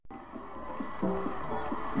Hi,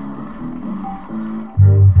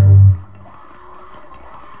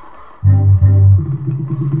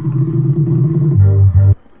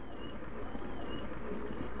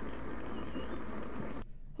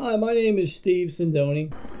 my name is Steve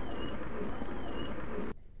Sindoni.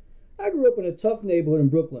 I grew up in a tough neighborhood in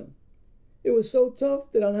Brooklyn. It was so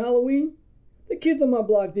tough that on Halloween, the kids on my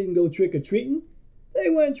block didn't go trick-or-treating.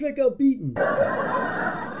 They went trick-or-beating.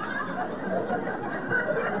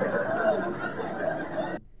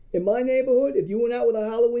 In my neighborhood, if you went out with a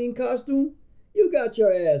Halloween costume, you got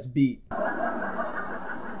your ass beat. I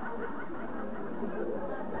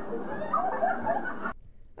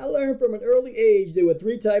learned from an early age there were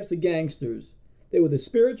three types of gangsters. They were the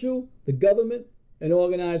spiritual, the government, and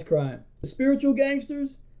organized crime. The spiritual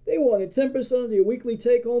gangsters, they wanted 10% of your weekly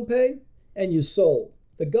take-home pay and your soul.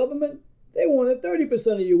 The government, they wanted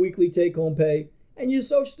 30% of your weekly take-home pay and your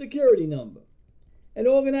social security number. And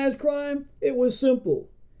organized crime, it was simple.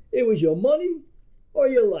 It was your money or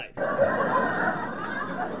your life.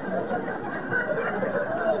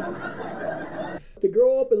 To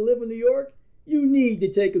grow up and live in New York, you need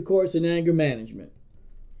to take a course in anger management.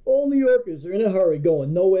 All New Yorkers are in a hurry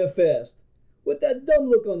going nowhere fast, with that dumb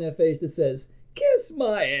look on their face that says, "Kiss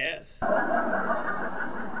my ass."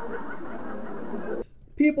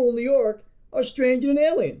 People in New York are stranger than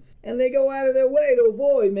aliens, and they go out of their way to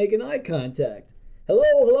avoid making eye contact. Hello,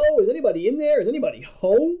 hello, is anybody in there? Is anybody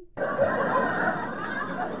home? Now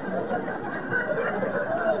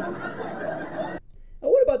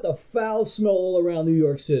what about the foul smell all around New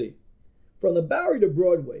York City? From the Bowery to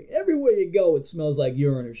Broadway, everywhere you go it smells like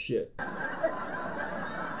urine or shit.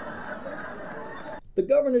 The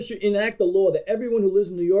governor should enact a law that everyone who lives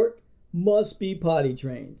in New York must be potty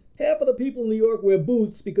trained. Half of the people in New York wear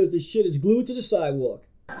boots because the shit is glued to the sidewalk.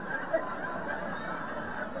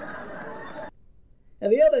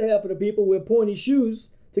 And the other half of the people wear pointy shoes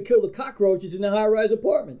to kill the cockroaches in the high-rise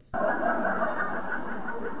apartments.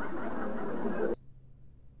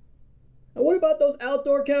 And what about those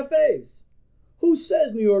outdoor cafes? Who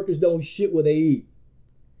says New Yorkers don't shit where they eat?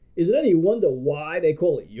 Is it any wonder why they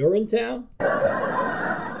call it Urine Town?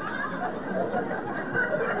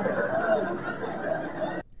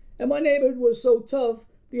 And my neighborhood was so tough,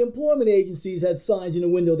 the employment agencies had signs in the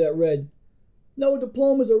window that read, "No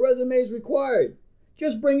diplomas or resumes required.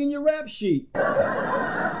 Just bring in your rap sheet."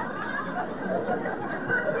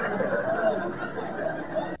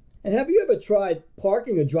 And have you ever tried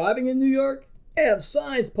parking or driving in New York? They have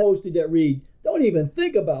signs posted that read, "Don't even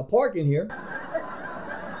think about parking here."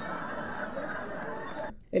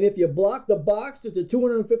 And if you block the box, it's a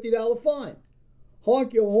 $250 fine.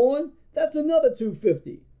 Honk your horn, that's another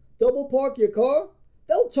 $250. Double park your car,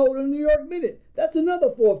 they'll tow it in a New York Minute. That's another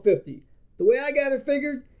 $450. The way I got it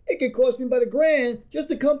figured, it could cost me about $1,000 just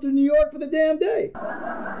to come to New York for the damn day.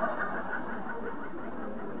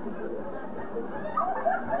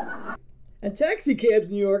 And taxi cabs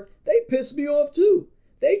in New York, they piss me off too.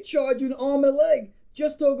 They charge you an arm and a leg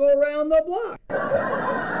just to go around the block.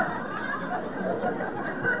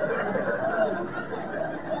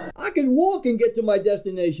 I can walk and get to my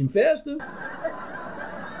destination faster.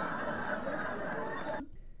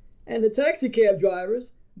 And the taxi cab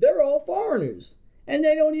drivers, they're all foreigners. And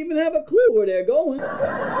they don't even have a clue where they're going.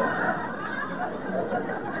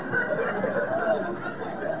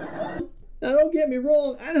 Now don't get me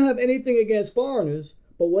wrong, I don't have anything against foreigners,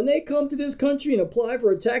 but when they come to this country and apply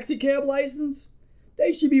for a taxi cab license,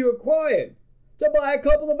 they should be required to buy a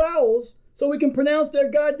couple of vowels so we can pronounce their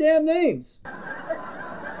goddamn names.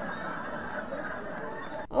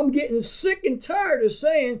 I'm getting sick and tired of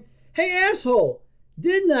saying, "Hey asshole,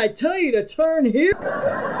 didn't I tell you to turn here?"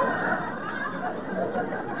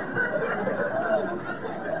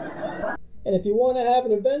 And if you want to have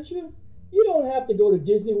an adventure, you don't have to go to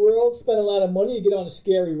Disney World, spend a lot of money to get on a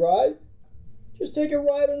scary ride. Just take a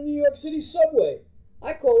ride on the New York City subway.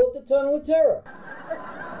 I call it the Tunnel of Terror.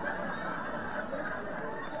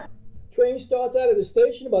 Train starts out at the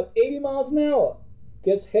station about 80 miles an hour,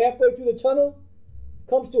 gets halfway through the tunnel,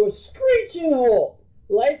 comes to a screeching halt.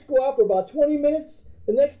 Lights go out for about 20 minutes.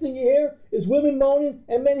 The next thing you hear is women moaning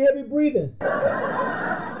and men heavy breathing.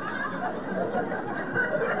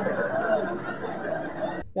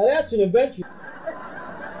 Now that's an adventure.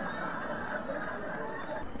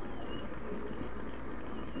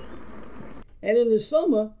 And in the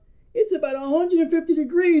summer, it's about 150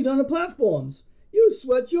 degrees on the platforms. You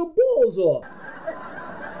sweat your balls off.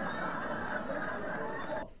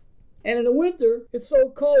 And in the winter, it's so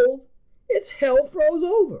cold, it's hell froze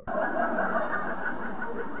over.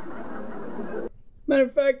 Matter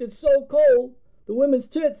of fact, it's so cold, the women's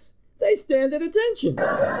tits, they stand at attention.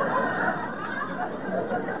 And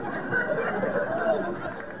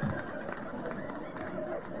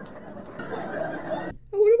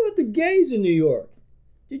what about the gays in New York?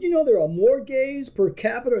 Did you know there are more gays per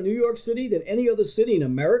capita in New York City than any other city in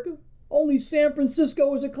America? Only San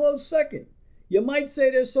Francisco is a close second. You might say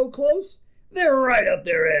they're so close, they're right up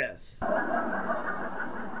their ass.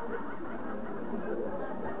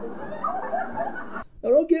 Now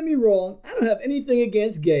don't get me wrong, I don't have anything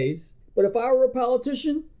against gays, but if I were a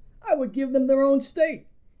politician, I would give them their own state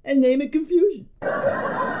and name it confusion.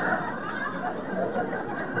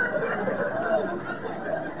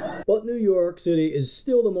 But New York City is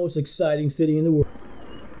still the most exciting city in the world.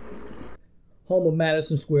 Home of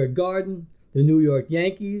Madison Square Garden, the New York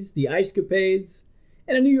Yankees, the Ice Capades,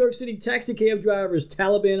 and a New York City taxicab driver's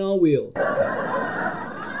Taliban on wheels.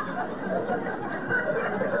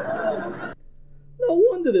 No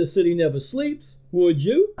wonder the city never sleeps, would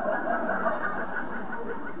you?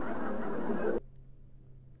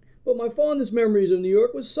 But my fondest memories of New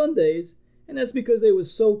York was Sundays, and that's because they were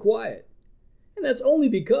so quiet. And that's only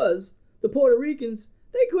because the Puerto Ricans,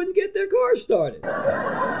 they couldn't get their cars started.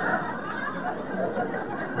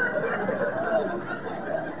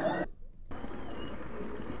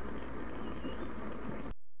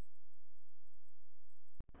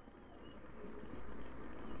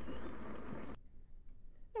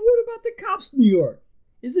 The cops in New York.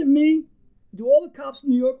 Is it me? Do all the cops in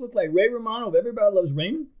New York look like Ray Romano of Everybody Loves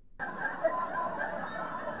Raymond?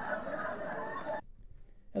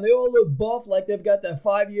 And they all look buff like they've got that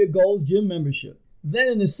 5-year gold gym membership. Then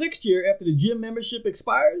in the 6th year after the gym membership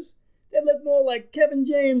expires, they look more like Kevin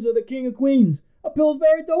James or the King of Queens, a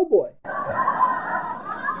Pillsbury Doughboy.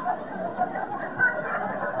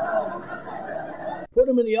 Put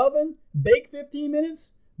them in the oven, bake 15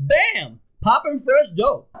 minutes, bam! Popping fresh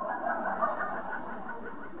dough.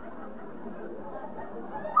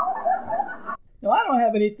 Now, I don't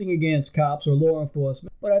have anything against cops or law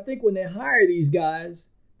enforcement, but I think when they hire these guys,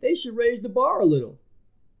 they should raise the bar a little.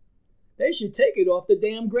 They should take it off the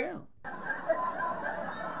damn ground.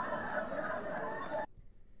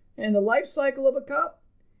 And the life cycle of a cop,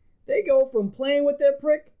 they go from playing with their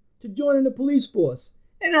prick to joining the police force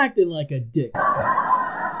and acting like a dick.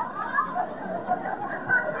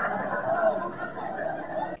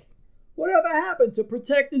 Whatever happened to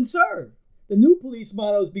protect and serve? The new police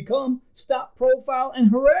mottos become stop, profile,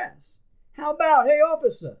 and harass. How about, hey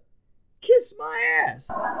officer, kiss my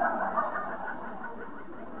ass?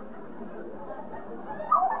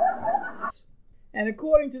 And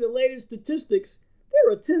according to the latest statistics,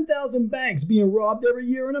 there are 10,000 banks being robbed every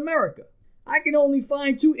year in America. I can only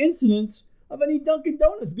find 2 incidents of any Dunkin'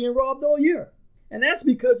 Donuts being robbed all year. And that's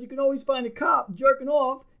because you can always find a cop jerking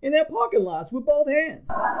off in their parking lots with both hands.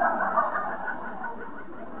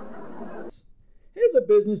 Here's a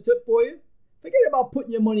business tip for you. Forget about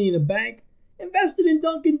putting your money in a bank. Invest it in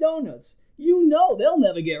Dunkin' Donuts. You know they'll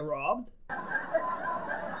never get robbed.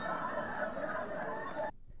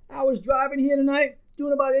 I was driving here tonight,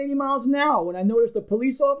 doing about 80 miles an hour when I noticed a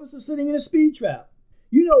police officer sitting in a speed trap.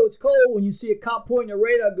 You know it's cold when you see a cop pointing a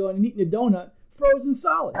radar gun and eating a donut, frozen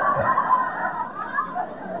solid. Now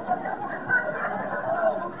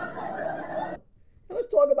let's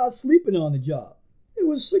talk about sleeping on the job. It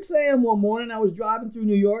was 6 a.m. one morning. I was driving through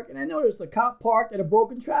New York, and I noticed a cop parked at a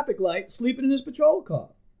broken traffic light, sleeping in his patrol car.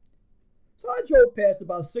 So I drove past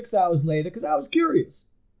about 6 hours later because I was curious.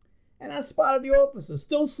 And I spotted the officer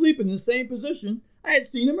still sleeping in the same position I had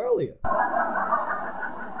seen him earlier.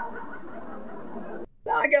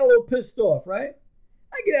 Now I got a little pissed off, right?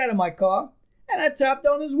 I get out of my car, and I tapped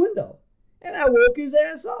on his window, and I woke his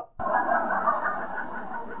ass up.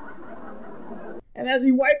 And as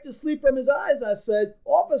he wiped the sleep from his eyes, I said,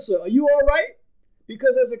 "Officer, are you all right?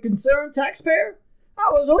 Because as a concerned taxpayer, I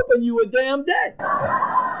was hoping you were damn dead."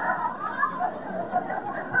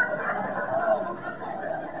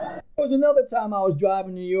 There was another time I was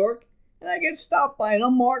driving New York, and I get stopped by an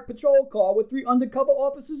unmarked patrol car with 3 undercover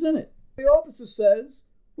officers in it. The officer says,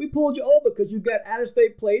 "We pulled you over because you've got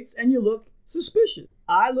out-of-state plates and you look suspicious."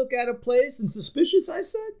 I look out of place and suspicious, I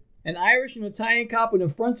said? An Irish and Italian cop in the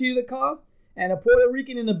front seat of the car, and a Puerto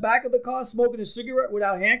Rican in the back of the car smoking a cigarette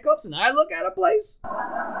without handcuffs, and I look out of place?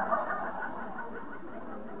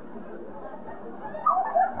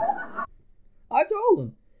 I told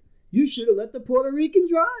him, "You should have let the Puerto Rican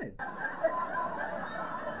drive." A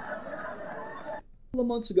couple of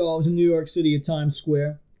months ago, I was in New York City at Times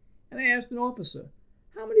Square, and I asked an officer,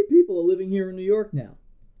 "How many people are living here in New York now?"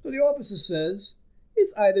 So the officer says,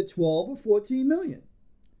 "It's either 12 or 14 million.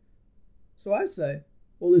 So I say,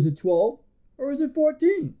 "Well, is it 12 or is it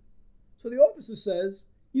 14? So the officer says,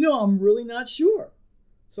 "I'm really not sure."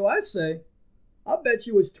 So I say, I bet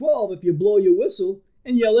you it's 12 if you blow your whistle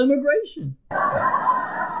and yell immigration.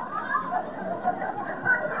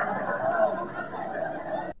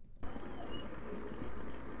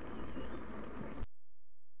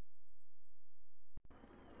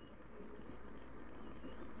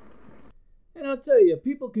 And I'll tell you,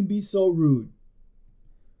 people can be so rude.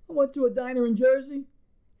 I went to a diner in Jersey,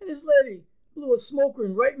 and this lady blew a smoke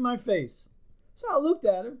ring right in my face. So I looked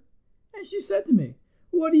at her, and she said to me,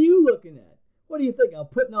 "What are you looking at? What do you think, I'm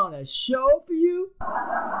putting on a show for you?" So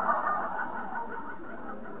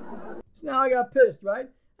now I got pissed, right?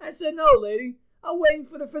 I said, "No, lady, I'm waiting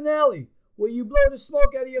for the finale, where you blow the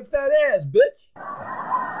smoke out of your fat ass, bitch."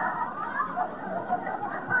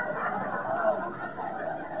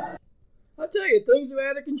 I'll tell you, things are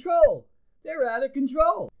out of control. They're out of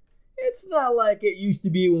control. It's not like it used to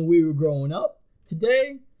be when we were growing up.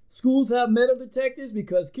 Today, schools have metal detectors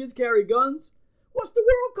because kids carry guns. What's the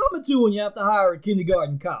world coming to when you have to hire a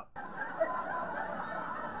kindergarten cop?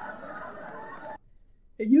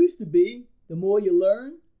 It used to be, the more you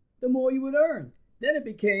learn, the more you would earn. Then it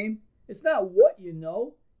became, it's not what you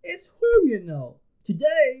know, it's who you know.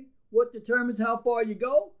 Today, what determines how far you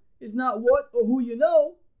go is not what or who you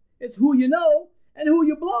know, it's who you know and who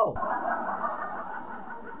you blow.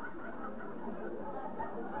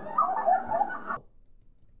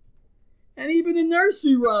 And even the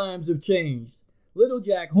nursery rhymes have changed. Little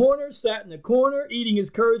Jack Horner sat in the corner eating his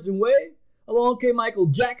curds and whey. Along came Michael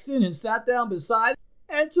Jackson and sat down beside him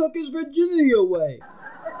and took his virginity away.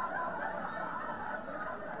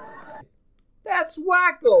 That's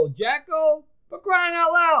wacko, Jacko. For crying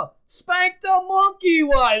out loud, spank the monkey,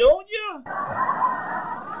 why don't you?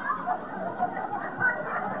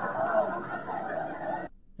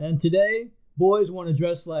 And today, boys want to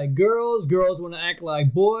dress like girls, girls want to act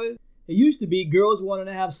like boys. It used to be girls wanted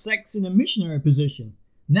to have sex in a missionary position.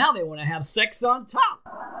 Now they want to have sex on top.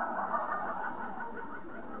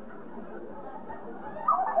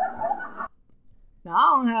 Now,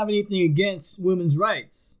 I don't have anything against women's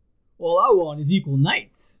rights. All I want is equal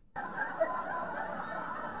nights.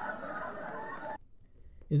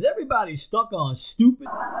 Is everybody stuck on stupid?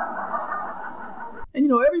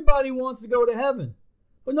 And everybody wants to go to heaven,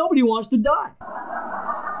 but nobody wants to die.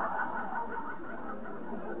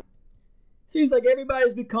 Seems like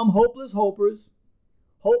everybody's become hopeless hopers.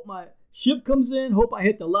 Hope my ship comes in, hope I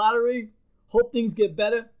hit the lottery, hope things get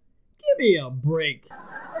better. Give me a break.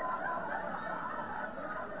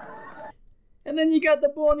 And then you got the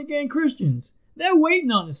born-again Christians. They're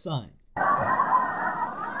waiting on a sign.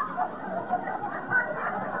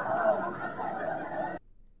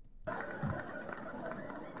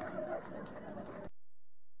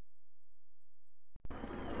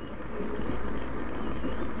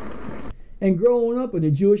 And growing up in a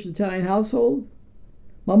Jewish-Italian household,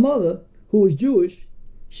 my mother, who was Jewish,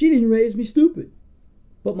 she didn't raise me stupid.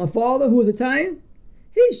 But my father, who was Italian,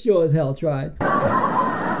 he sure as hell tried.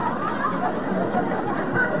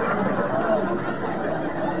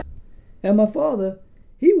 And my father,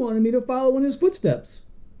 he wanted me to follow in his footsteps.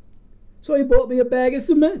 So he bought me a bag of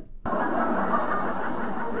cement.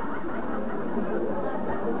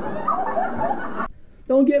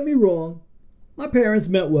 Don't get me wrong, my parents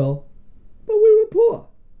meant well, but we were poor.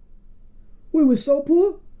 We were so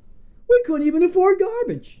poor, we couldn't even afford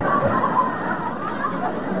garbage.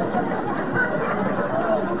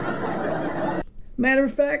 Matter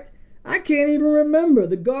of fact, I can't even remember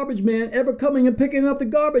the garbage man ever coming and picking up the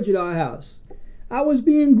garbage at our house. I was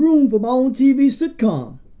being groomed for my own TV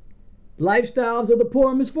sitcom, Lifestyles of the Poor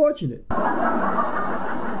and Misfortunate.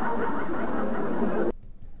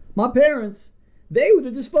 My parents, they were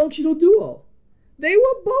the dysfunctional duo. They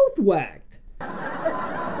were both whacked.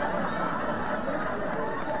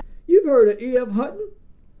 You've heard of E.F. Hutton?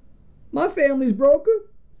 My family's broker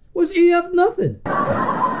was E.F. Nothing.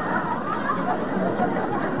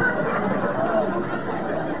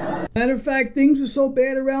 Matter of fact, things were so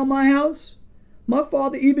bad around my house, my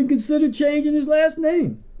father even considered changing his last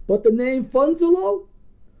name. But the name Funzalo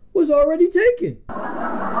was already taken.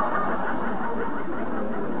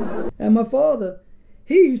 And my father,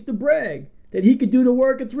 he used to brag that he could do the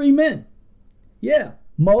work of 3 men. Yeah,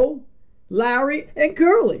 Mo, Larry, and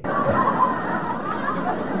Curly.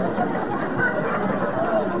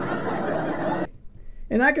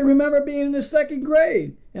 And I can remember being in the 2nd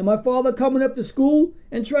grade and my father coming up to school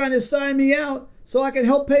and trying to sign me out so I could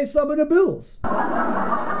help pay some of the bills.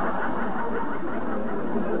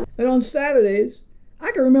 And on Saturdays,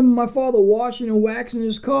 I can remember my father washing and waxing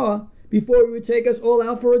his car before he would take us all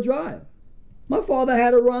out for a drive. My father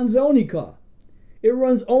had a Ronzoni car. It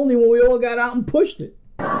runs only when we all got out and pushed it.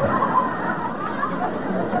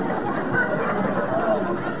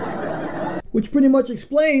 which pretty much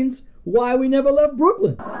explains why we never left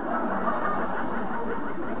Brooklyn.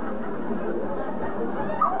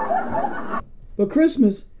 But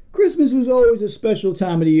Christmas was always a special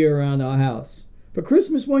time of the year around our house. For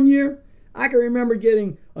Christmas one year, I can remember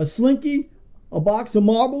getting a Slinky, a box of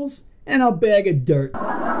marbles, and a bag of dirt.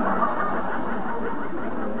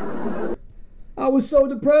 I was so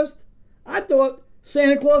depressed, I thought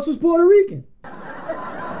Santa Claus was Puerto Rican.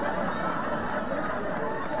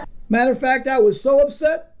 Matter of fact, I was so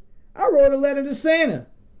upset, I wrote a letter to Santa.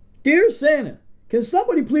 Dear Santa, can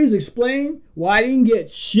somebody please explain why I didn't get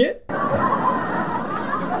shit?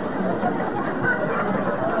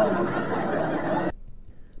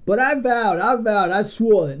 But I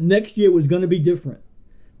swore that next year was going to be different.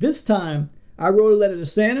 This time, I wrote a letter to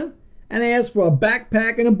Santa and I asked for a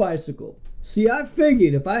backpack and a bicycle. See, I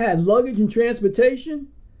figured if I had luggage and transportation,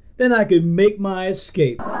 then I could make my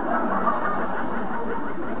escape.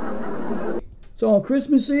 So on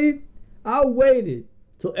Christmas Eve, I waited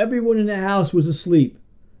till everyone in the house was asleep.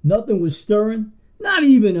 Nothing was stirring, not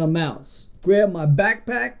even a mouse. Grabbed my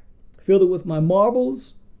backpack, filled it with my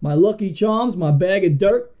marbles, my Lucky Charms, my bag of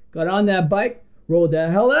dirt, got on that bike, rode the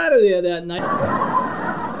hell out of there that night.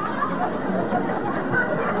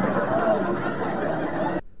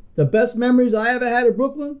 The best memories I ever had of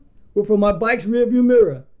Brooklyn were from my bike's rearview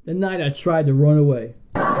mirror the night I tried to run away.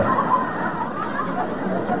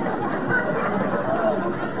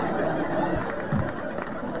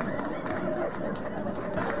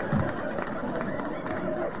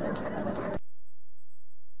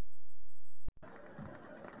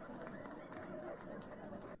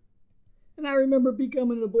 And I remember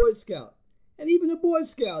becoming a Boy Scout, and even the Boy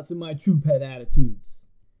Scouts in my troop had attitudes.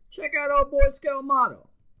 Check out our Boy Scout motto.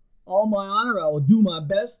 All my honor, I will do my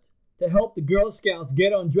best to help the Girl Scouts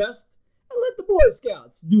get undressed and let the Boy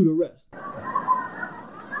Scouts do the rest.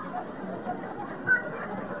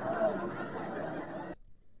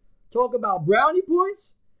 Talk about brownie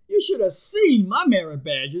points? You should have seen my merit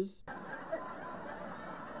badges.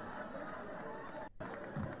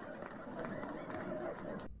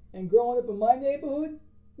 And growing up in my neighborhood,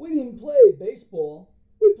 we didn't play baseball,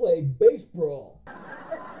 we played base brawl.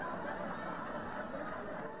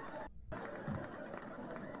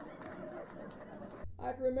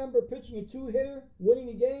 I can remember pitching a two-hitter, winning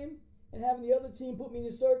the game, and having the other team put me in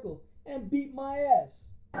a circle and beat my ass.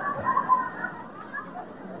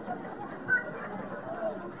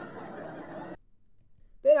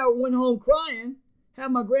 Then I went home crying,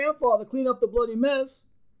 had my grandfather clean up the bloody mess,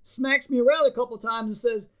 smacks me around a couple times and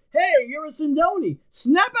says, "Hey, you're a Sindoni,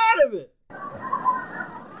 snap out of it!"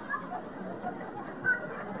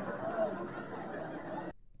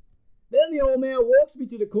 Then the old man walks me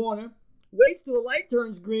to the corner, waits till the light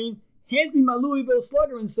turns green, hands me my Louisville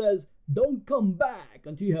Slugger and says, "Don't come back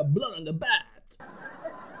until you have blood on the bat."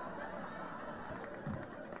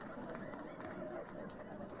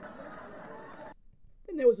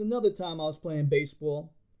 Then there was another time I was playing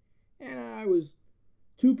baseball, and I was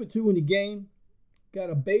 2 for 2 in the game. Got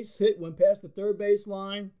a base hit, went past the third base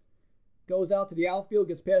line, goes out to the outfield,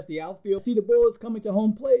 gets past the outfield. See the ball is coming to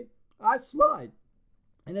home plate. I slide.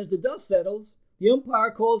 And as the dust settles, the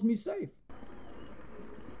umpire calls me safe.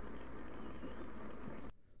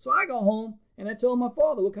 So I go home and I tell my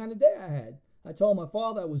father what kind of day I had. I told my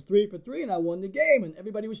father I was 3 for 3 and I won the game and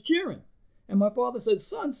everybody was cheering. And my father said,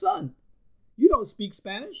 son, you don't speak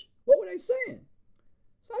Spanish. What were they saying?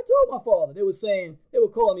 So I told my father. They were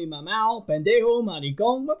calling me mamao, pendejo,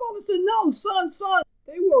 maricón. My father said, no, son,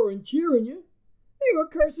 they weren't cheering you. They were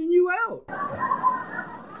cursing you out.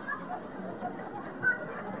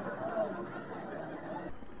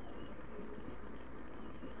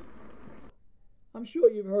 I'm sure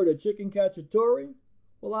you've heard of chicken cacciatore.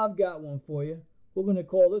 Well, I've got one for you. We're going to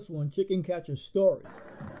call this one Chicken Catch a Story.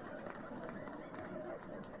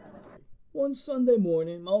 One Sunday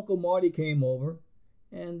morning, my Uncle Marty came over,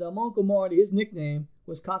 and my Uncle Marty, his nickname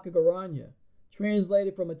was Caccagaragna.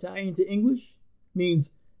 Translated from Italian to English,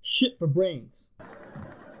 means shit for brains.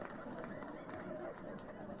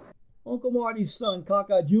 Uncle Marty's son,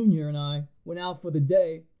 Caca Jr. and I went out for the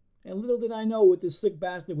day, and little did I know what this sick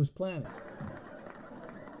bastard was planning.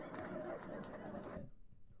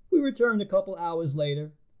 We returned a couple hours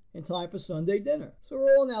later, in time for Sunday dinner. So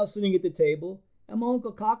we're all now sitting at the table, and my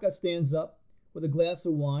Uncle Caca stands up with a glass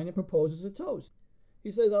of wine and proposes a toast.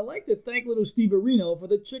 He says, "I'd like to thank little Steverino for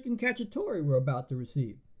the chicken cacciatore we're about to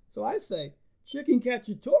receive." So I say, "Chicken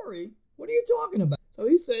cacciatore? What are you talking about?" So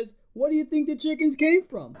he says, "What do you think the chickens came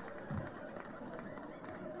from?"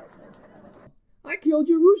 "I killed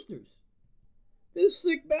your roosters. This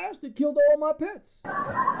sick bastard killed all my pets."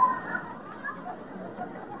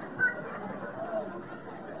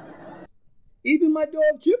 knew my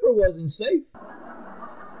dog Chipper wasn't safe.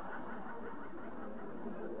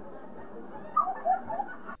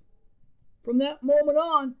 From that moment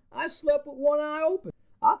on, I slept with one eye open.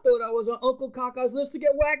 I thought I was on Uncle Kaka's list to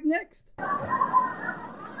get whacked next.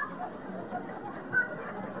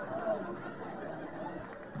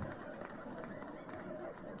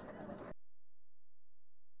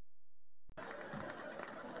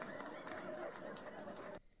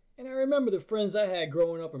 And I remember the friends I had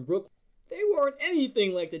growing up in Brooklyn. They weren't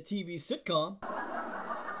anything like the TV sitcom.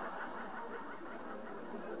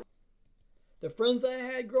 The friends I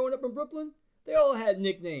had growing up in Brooklyn, they all had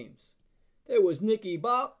nicknames. There was Nicky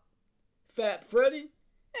Bop, Fat Freddy,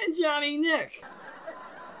 and Johnny Nick.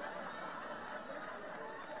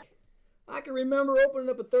 I can remember opening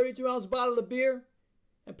up a 32-ounce bottle of beer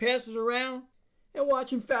and passing it around and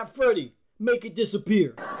watching Fat Freddy make it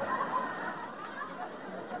disappear.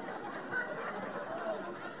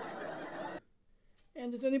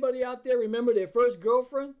 And does anybody out there remember their first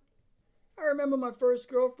girlfriend? I remember my first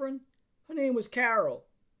girlfriend. Her name was Carol.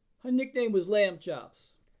 Her nickname was Lamb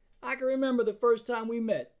Chops. I can remember the first time we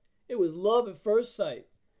met. It was love at first sight.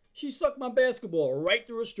 She sucked my basketball right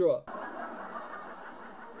through a straw.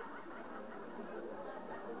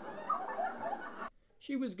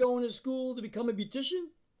 She was going to school to become a beautician,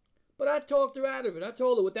 but I talked her out of it. I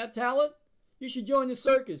told her, with that talent, you should join the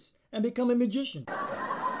circus and become a magician.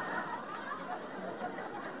 I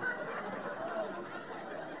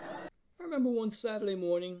remember one Saturday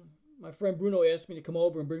morning, my friend Bruno asked me to come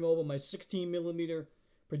over and bring over my 16mm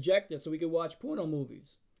projector so we could watch porno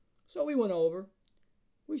movies. So we went over.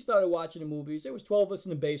 We started watching the movies. There was 12 of us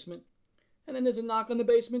in the basement. And then there's a knock on the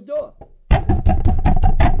basement door.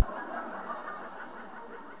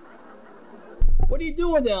 What are you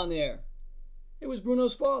doing down there? It was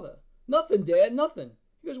Bruno's father. Nothing, Dad, nothing.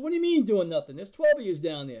 He goes, what do you mean doing nothing? There's 12 of you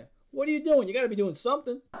down there. What are you doing? You got to be doing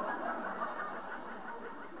something.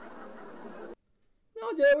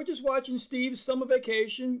 No, Dad, we're just watching Steve's summer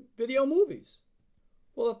vacation video movies.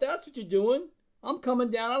 Well, if that's what you're doing, I'm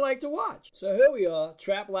coming down. I like to watch. So here we are,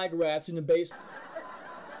 trapped like rats in the basement.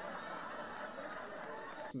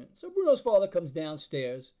 So Bruno's father comes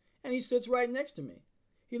downstairs, and he sits right next to me.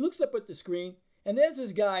 He looks up at the screen, and there's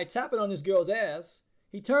this guy tapping on this girl's ass.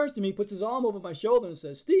 He turns to me, puts his arm over my shoulder, and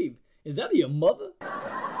says, Steve, is that your mother?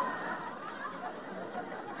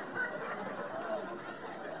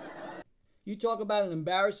 You talk about an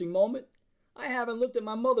embarrassing moment. I haven't looked at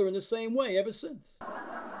my mother in the same way ever since.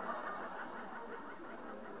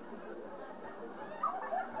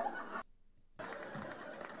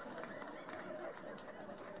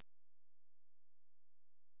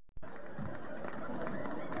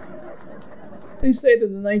 They say that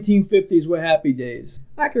the 1950s were happy days.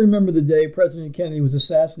 I can remember the day President Kennedy was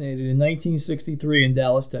assassinated in 1963 in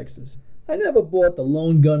Dallas, Texas. I never bought the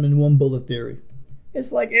lone gunman one bullet theory.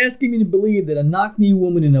 It's like asking me to believe that a knock-knee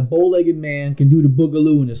woman and a bow-legged man can do the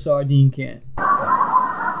boogaloo in a sardine can.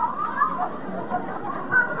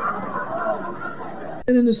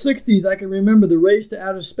 And in the 60s, I can remember the race to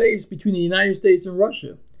outer space between the United States and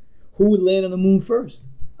Russia. Who would land on the moon first?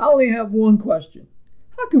 I only have one question.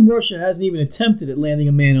 How come Russia hasn't even attempted at landing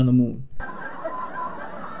a man on the moon?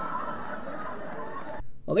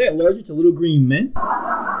 Are they allergic to little green men?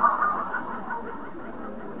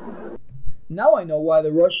 Now I know why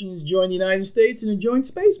the Russians joined the United States in a joint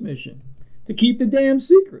space mission. To keep the damn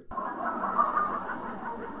secret.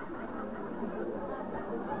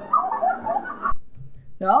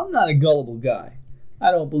 Now, I'm not a gullible guy.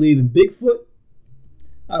 I don't believe in Bigfoot.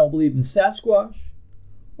 I don't believe in Sasquatch.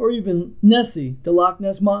 Or even Nessie, the Loch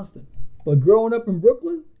Ness Monster. But growing up in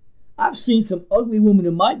Brooklyn, I've seen some ugly women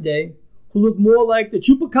in my day who look more like the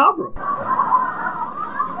Chupacabra.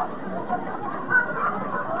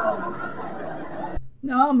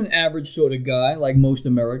 Now, I'm an average sort of guy, like most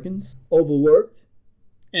Americans, overworked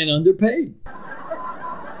and underpaid.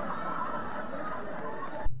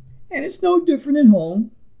 And it's no different at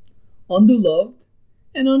home, underloved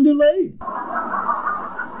and underlaid.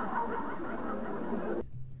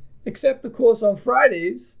 Except, of course, on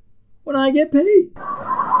Fridays, when I get paid.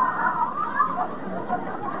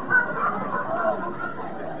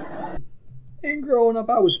 And growing up,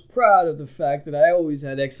 I was proud of the fact that I always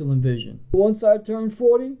had excellent vision. Once I turned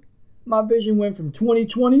 40, my vision went from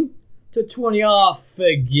 20/20 to 20. Oh,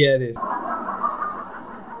 forget it.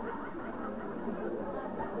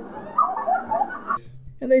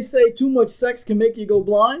 And they say too much sex can make you go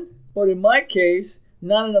blind, but in my case,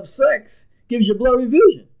 not enough sex gives you blurry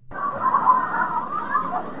vision.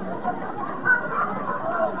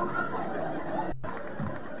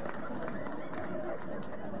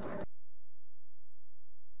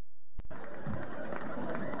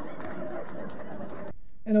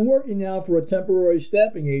 and I'm working now for a temporary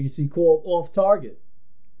staffing agency called Off Target.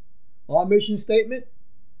 Our mission statement: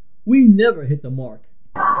 we never hit the mark.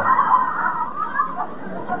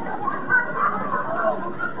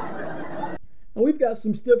 And we've got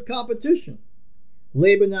some stiff competition.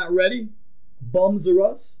 Labor not ready, bums are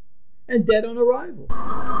us, and dead on arrival.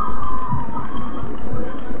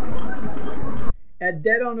 At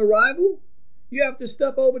dead on arrival, you have to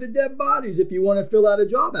step over the dead bodies if you want to fill out a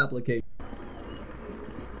job application.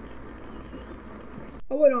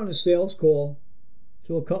 I went on a sales call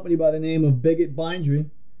to a company by the name of Bigot Bindery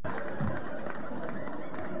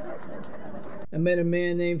and met a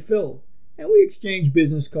man named Phil, and we exchanged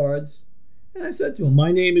business cards. And I said to him,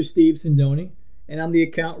 my name is Steve Sindoni, and I'm the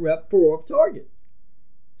account rep for Off Target.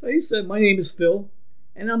 So he said, my name is Phil,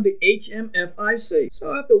 and I'm the HMFIC.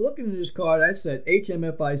 So after looking at his card, I said,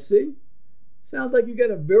 HMFIC? Sounds like you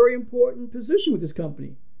got a very important position with this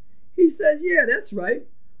company. He said, yeah, that's right.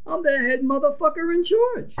 I'm the head motherfucker in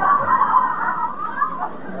charge.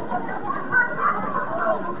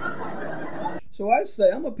 So I say,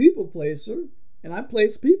 I'm a people placer, and I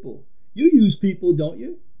place people. You use people, don't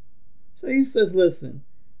you? So he says, listen,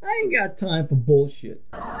 I ain't got time for bullshit.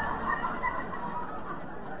 I'll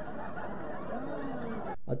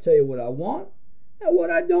tell you what I want and what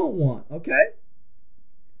I don't want, okay?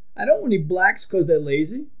 I don't want any blacks because they're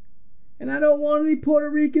lazy, and I don't want any Puerto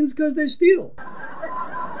Ricans because they steal.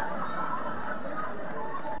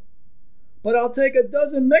 But I'll take a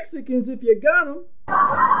dozen Mexicans if you got them.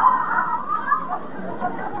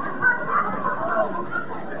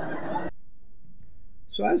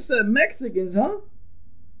 So I said, Mexicans, huh?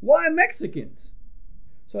 Why Mexicans?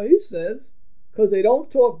 So he says, because they don't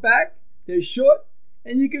talk back, they're short,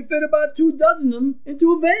 and you can fit about 2 dozen of them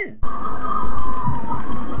into a van.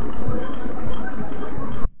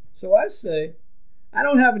 So I say, I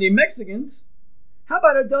don't have any Mexicans. How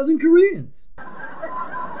about a dozen Koreans?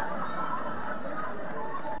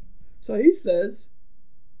 So he says,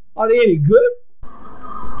 are they any good?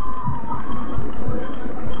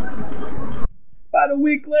 About a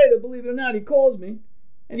week later, believe it or not, he calls me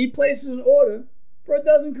and he places an order for a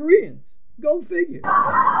dozen Koreans. Go figure.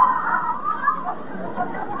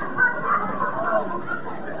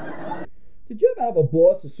 Did you ever have a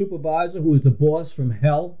boss, a supervisor, who was the boss from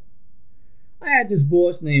hell? I had this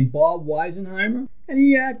boss named Bob Weisenheimer, and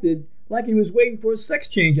he acted like he was waiting for a sex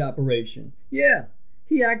change operation. Yeah,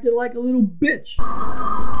 he acted like a little bitch.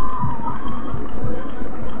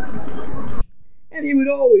 And he would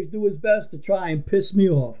always do his best to try and piss me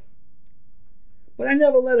off. But I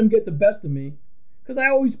never let him get the best of me, because I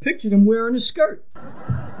always pictured him wearing a skirt.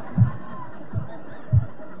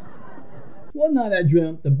 One night I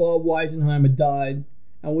dreamt that Bob Weisenheimer died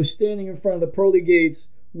and was standing in front of the pearly gates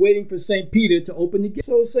waiting for St. Peter to open the gate.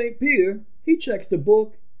 So St. Peter, he checks the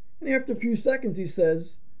book, and after a few seconds he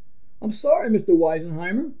says, I'm sorry, Mr.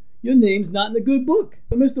 Weisenheimer, your name's not in the good book.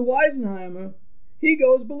 But Mr. Weisenheimer, he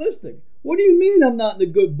goes ballistic. What do you mean I'm not in the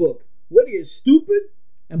good book? What, are you stupid?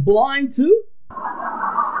 And blind too?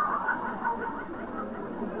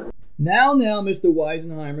 Now, Mr.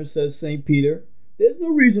 Weisenheimer, says St. Peter, there's no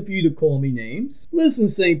reason for you to call me names. Listen,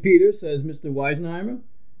 St. Peter, says Mr. Weisenheimer,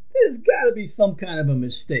 there's got to be some kind of a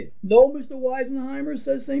mistake. No, Mr. Weisenheimer,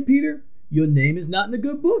 says St. Peter, your name is not in the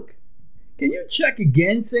good book. Can you check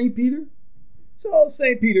again, St. Peter? So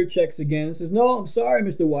St. Peter checks again and says, no, I'm sorry,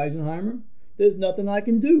 Mr. Weisenheimer. There's nothing I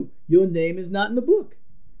can do. Your name is not in the book.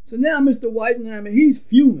 So now Mr. Weisenheimer, he's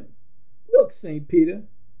fuming. Look, St. Peter,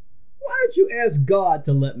 why don't you ask God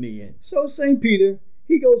to let me in? So St. Peter,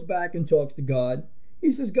 he goes back and talks to God.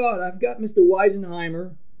 He says, God, I've got Mr.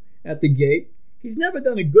 Weisenheimer at the gate. He's never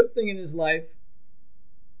done a good thing in his life,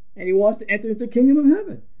 and he wants to enter into the kingdom of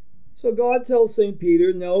heaven. So God tells St.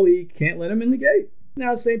 Peter, no, he can't let him in the gate.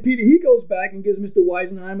 Now St. Peter, he goes back and gives Mr.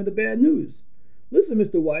 Weisenheimer the bad news. Listen,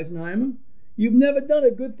 Mr. Weisenheimer, you've never done a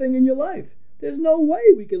good thing in your life. There's no way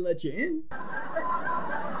we can let you in.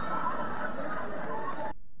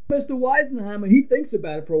 Mr. Weisenheimer, he thinks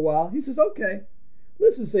about it for a while. He says, okay,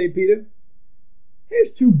 listen, St. Peter,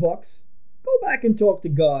 here's $2. Go back and talk to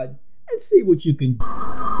God and see what you can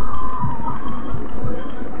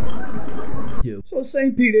do. So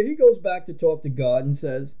St. Peter, he goes back to talk to God and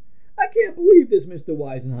says, I can't believe this Mr.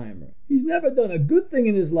 Weisenheimer. He's never done a good thing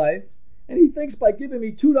in his life, and he thinks by giving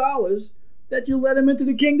me $2 that you'll let him into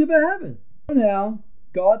the kingdom of heaven. Now,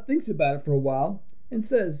 God thinks about it for a while and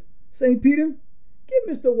says, St. Peter, give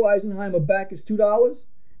Mr. Weisenheimer back his $2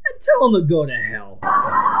 and tell him to go to hell.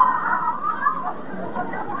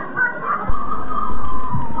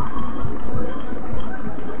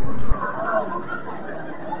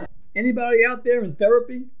 Anybody out there in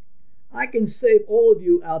therapy? I can save all of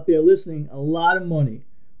you out there listening a lot of money.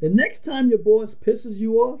 The next time your boss pisses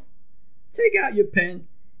you off, take out your pen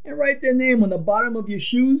and write their name on the bottom of your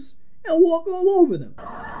shoes and walk all over them.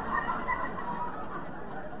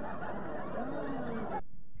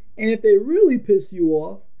 And if they really piss you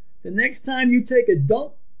off, the next time you take a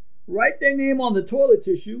dump, write their name on the toilet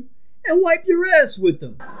tissue and wipe your ass with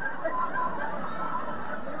them.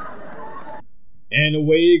 And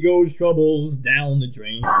away goes troubles down the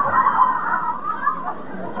drain.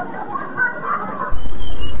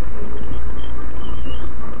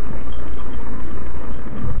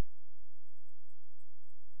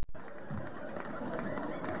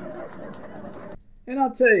 And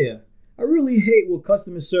I'll tell you, I really hate what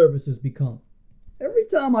customer service has become. Every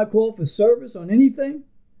time I call for service on anything,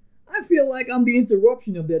 I feel like I'm the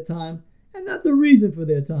interruption of their time and not the reason for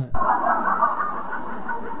their time.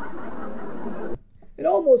 It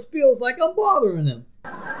almost feels like I'm bothering them.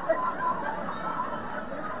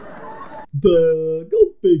 Duh,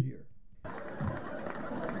 go figure.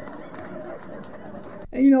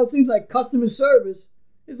 And it seems like customer service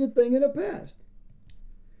is a thing of the past.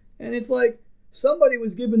 And it's like somebody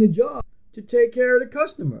was given a job to take care of the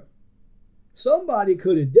customer. Somebody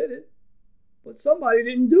could have did it, but somebody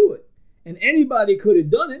didn't do it. And anybody could have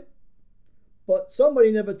done it, but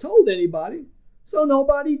somebody never told anybody, so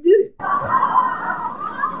nobody did it.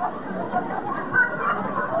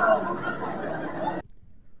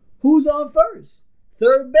 Who's on first?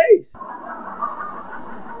 Third base.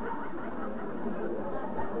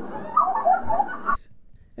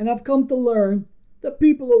 And I've come to learn that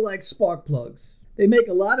people are like spark plugs. They make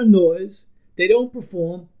a lot of noise, they don't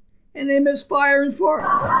perform, and they misfire and fart.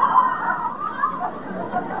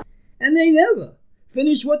 And they never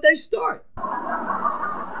finish what they start.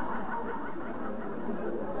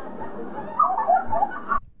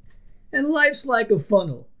 And life's like a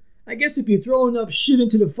funnel. I guess if you throw enough shit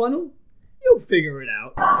into the funnel, you'll figure it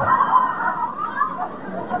out.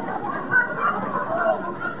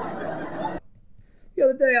 The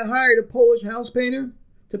other day I hired a Polish house painter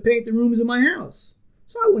to paint the rooms in my house.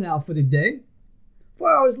 So I went out for the day. 4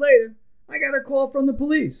 hours later, I got a call from the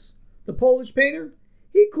police. The Polish painter,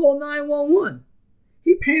 he called 911.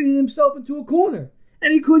 He painted himself into a corner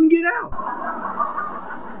and he couldn't get out.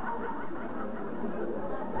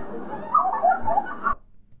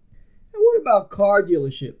 And what about car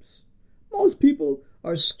dealerships? Most people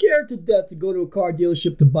are scared to death to go to a car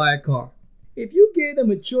dealership to buy a car. If you gave them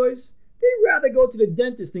a choice, they'd rather go to the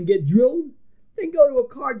dentist and get drilled than go to a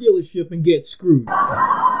car dealership and get screwed.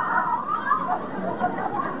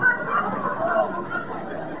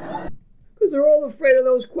 Because they're all afraid of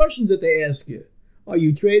those questions that they ask you. Are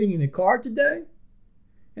you trading in a car today?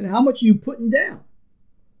 And how much are you putting down?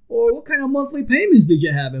 Or what kind of monthly payments did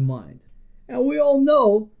you have in mind? And we all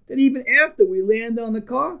know that even after we land on the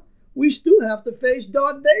car, we still have to face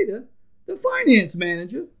Darth Vader, the finance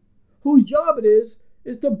manager, whose job it is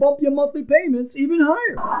to bump your monthly payments even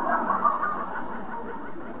higher.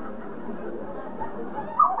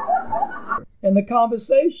 And the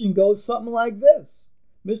conversation goes something like this.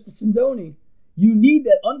 Mr. Sindoni, you need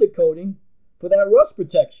that undercoating for that rust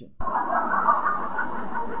protection.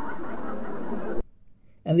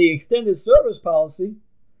 And the extended service policy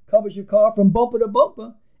covers your car from bumper to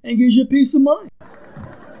bumper and gives you peace of mind.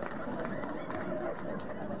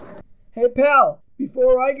 Hey pal,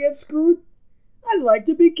 before I get screwed, I'd like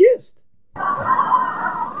to be kissed.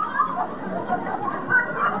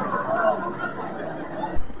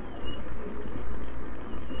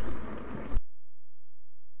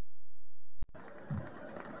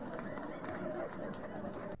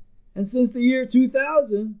 And since the year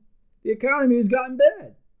 2000, the economy has gotten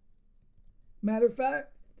bad. Matter of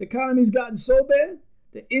fact, the economy's gotten so bad,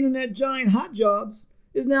 the internet giant Hot Jobs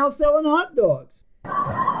is now selling hot dogs.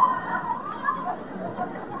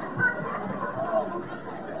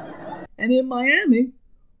 And in Miami,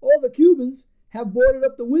 all the Cubans have boarded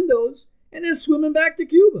up the windows and they're swimming back to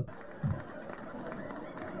Cuba.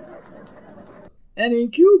 And in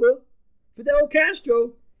Cuba, Fidel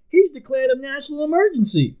Castro, he's declared a national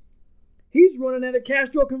emergency. He's running out of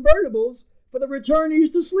Castro convertibles for the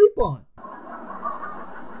returnees to sleep on.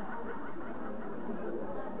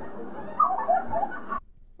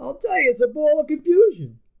 I'll tell you, it's a ball of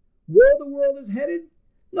confusion. Where the world is headed,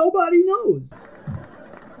 nobody knows.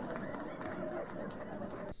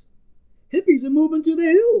 Hippies are moving to the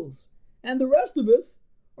hills, and the rest of us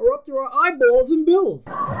are up to our eyeballs in bills.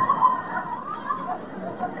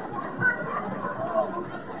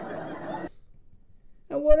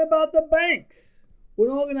 And what about the banks? When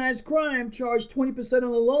organized crime charged 20% on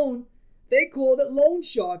a loan, they called it loan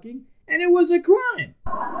sharking and it was a crime.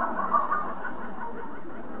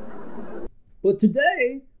 But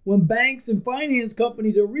today, when banks and finance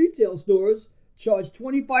companies and retail stores charge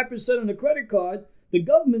 25% on a credit card, the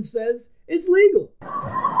government says it's legal.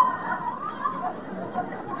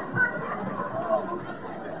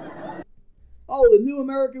 Oh, the new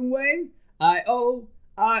American way? I owe,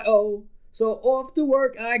 so off to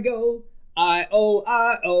work I go. I owe,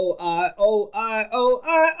 I owe, I owe, I owe,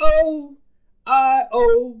 I owe, I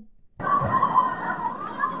owe.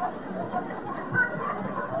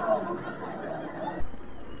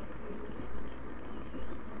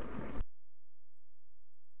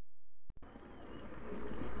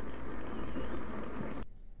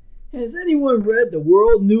 Has anyone read the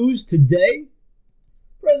world news today?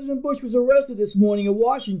 President Bush was arrested this morning in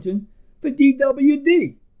Washington for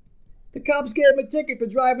DWD. The cops gave him a ticket for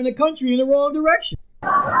driving the country in the wrong direction.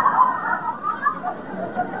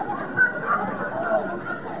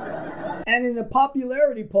 And in a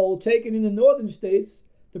popularity poll taken in the northern states,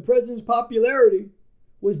 the president's popularity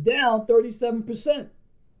was down 37%.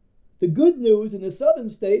 The good news in the southern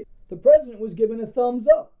state, the president was given a thumbs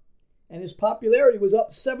up, and his popularity was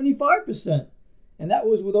up 75%. And that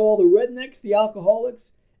was with all the rednecks, the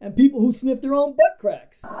alcoholics, and people who sniff their own butt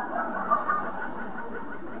cracks. And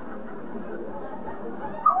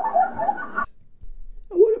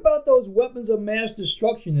what about those weapons of mass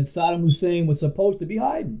destruction that Saddam Hussein was supposed to be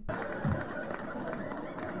hiding?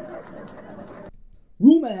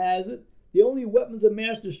 Rumor has it, the only weapons of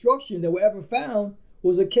mass destruction that were ever found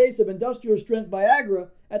was a case of industrial strength Viagra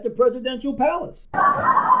at the presidential palace.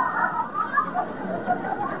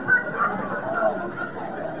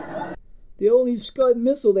 The only Scud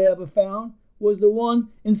missile they ever found was the one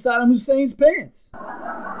in Saddam Hussein's pants.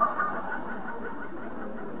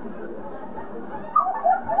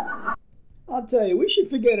 I'll tell you, we should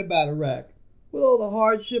forget about Iraq. With all the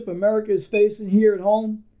hardship America is facing here at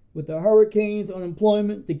home, with the hurricanes,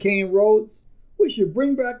 unemployment, decaying roads, we should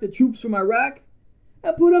bring back the troops from Iraq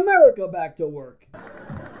and put America back to work.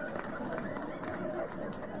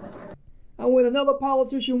 And when another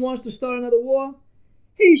politician wants to start another war,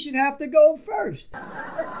 he should have to go first. Now,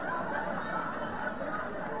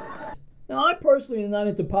 I personally am not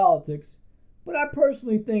into politics, but I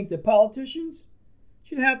personally think that politicians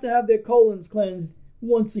should have to have their colons cleansed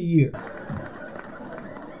once a year.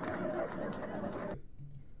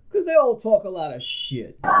 Because they all talk a lot of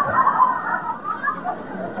shit.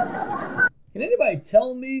 Can anybody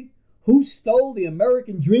tell me who stole the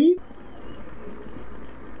American dream?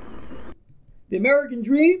 The American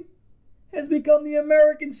dream has become the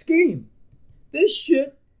American scheme. This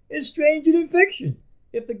shit is stranger than fiction.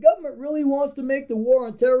 If the government really wants to make the war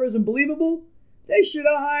on terrorism believable, they should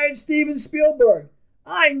have hired Steven Spielberg.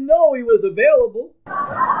 I know he was available.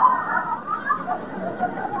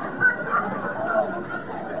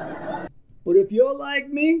 But if you're like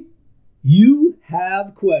me, you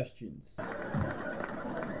have questions.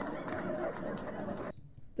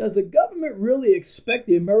 Does the government really expect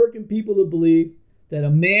the American people to believe that a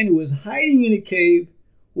man who is hiding in a cave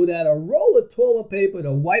without a roll of toilet paper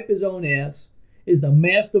to wipe his own ass is the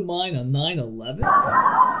mastermind on 9/11?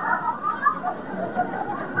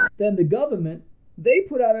 Then the government, they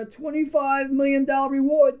put out a $25 million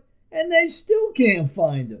reward and they still can't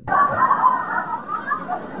find him.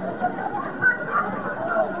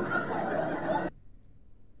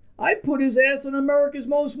 I put his ass on America's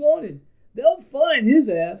Most Wanted. They'll find his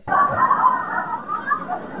ass.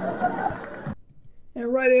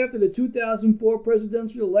 And right after the 2004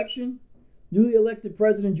 presidential election, newly elected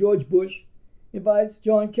President George Bush invites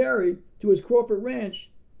John Kerry to his Crawford Ranch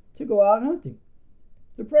to go out hunting.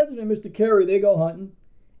 The president and Mr. Kerry, they go hunting,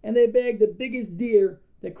 and they bag the biggest deer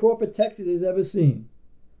that Crawford, Texas has ever seen.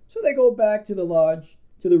 So they go back to the lodge,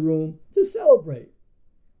 to the room, to celebrate.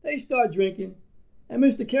 They start drinking, and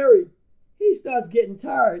Mr. Kerry, he starts getting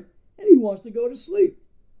tired, and he wants to go to sleep.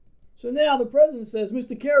 So now the president says,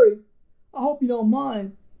 Mr. Kerry, I hope you don't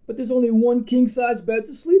mind, but there's only one king-size bed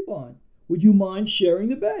to sleep on. Would you mind sharing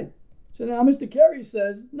the bed? So now Mr. Kerry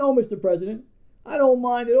says, no, Mr. President, I don't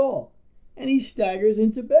mind at all. And he staggers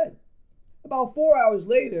into bed. About 4 hours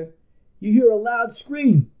later, you hear a loud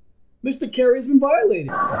scream. Mr. Kerry's been violated.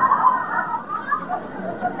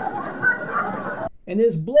 And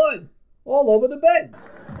there's blood all over the bed.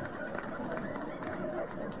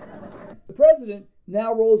 The president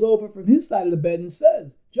now rolls over from his side of the bed and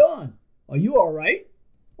says, John, are you all right?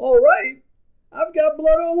 All right? I've got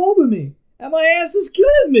blood all over me, and my ass is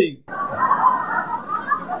killing me.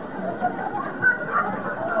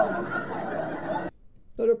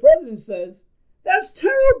 So the president says, that's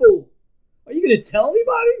terrible. Are you going to tell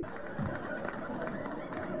anybody?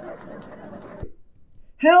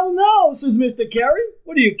 Hell no, says Mr. Kerry.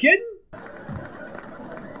 What are you kidding?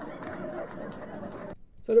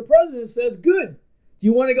 So the president says, good. Do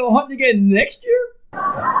you want to go hunting again next year?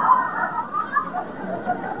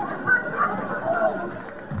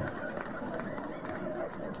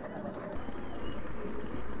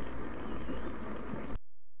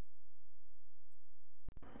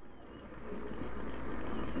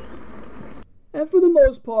 And for the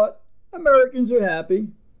most part, Americans are happy.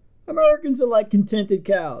 Americans are like contented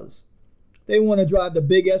cows. They want to drive the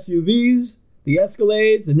big SUVs, the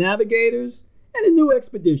Escalades, the Navigators, and the new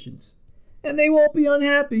Expeditions. And they won't be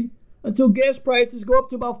unhappy until gas prices go up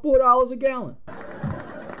to about $4 a gallon.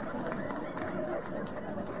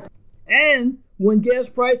 And when gas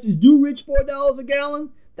prices do reach $4 a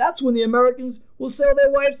gallon, that's when the Americans will sell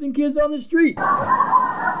their wives and kids on the street.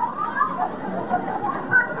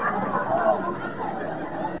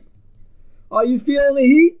 Are you feeling the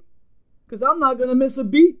heat? Because I'm not going to miss a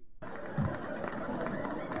beat.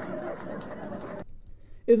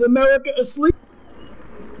 Is America asleep?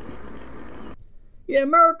 Yeah,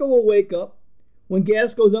 America will wake up when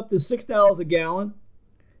gas goes up to $6 a gallon,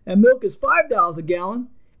 and milk is $5 a gallon,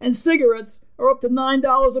 and cigarettes are up to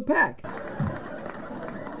 $9 a pack.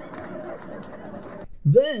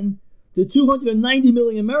 Then, the 290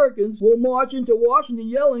 million Americans will march into Washington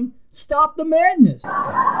yelling, "Stop the madness!"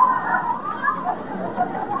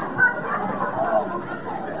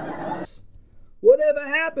 Whatever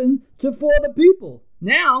happened to for the people?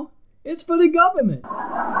 Now, it's for the government.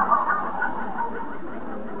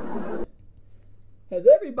 Has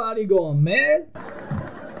everybody gone mad?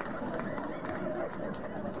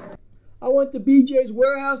 I went to BJ's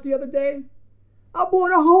Warehouse the other day. I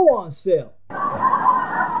bought a hoe on sale.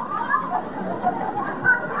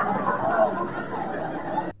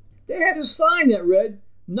 They had a sign that read,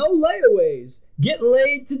 "No layaways, get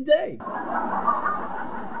laid today."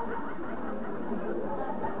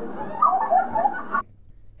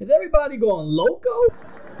 Has everybody gone loco?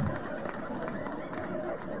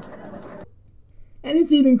 And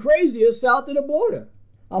it's even crazier south of the border.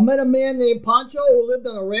 I met a man named Pancho who lived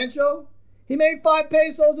on a rancho. He made 5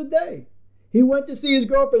 pesos a day. He went to see his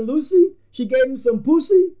girlfriend Lucy. She gave him some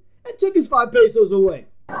pussy and took his 5 pesos away.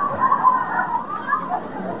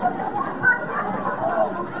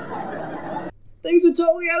 Things are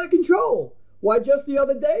totally out of control. Why, just the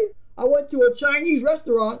other day, I went to a Chinese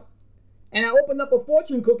restaurant and I opened up a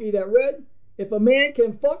fortune cookie that read, "If a man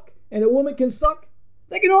can fuck and a woman can suck,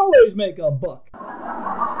 they can always make a buck."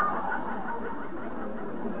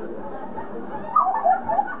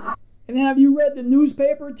 And have you read the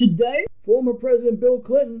newspaper today? Former President Bill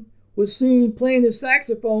Clinton was seen playing the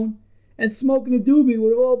saxophone and smoking a doobie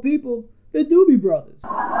with, of all people, the Doobie Brothers.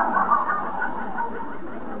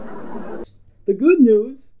 The good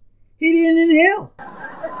news, he didn't inhale.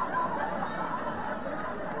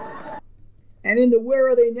 And in the Where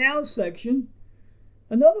Are They Now section,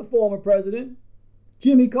 another former president,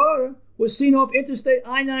 Jimmy Carter, was seen off Interstate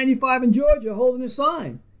I-95 in Georgia holding a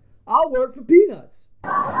sign, "I'll work for peanuts."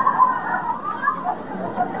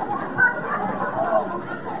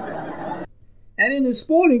 And in the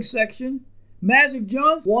sporting section, Magic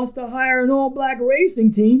Johnson wants to hire an all-black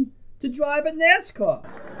racing team to drive at NASCAR.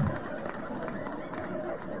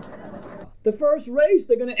 The first race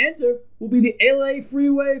they're going to enter will be the LA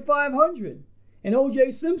Freeway 500. And O.J.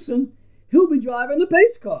 Simpson, he'll be driving the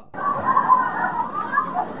pace car.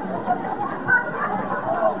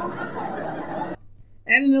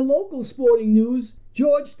 And in the local sporting news,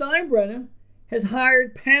 George Steinbrenner has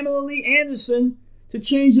hired Pamela Lee Anderson to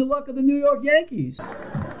change the luck of the New York Yankees.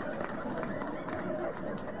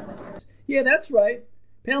 Yeah, that's right.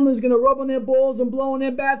 Pamela's going to rub on their balls and blow on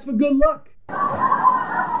their bats for good luck.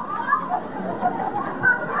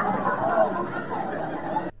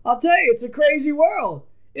 I'll tell you, it's a crazy world.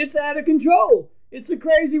 It's out of control. It's a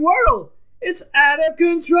crazy world. It's out of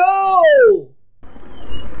control.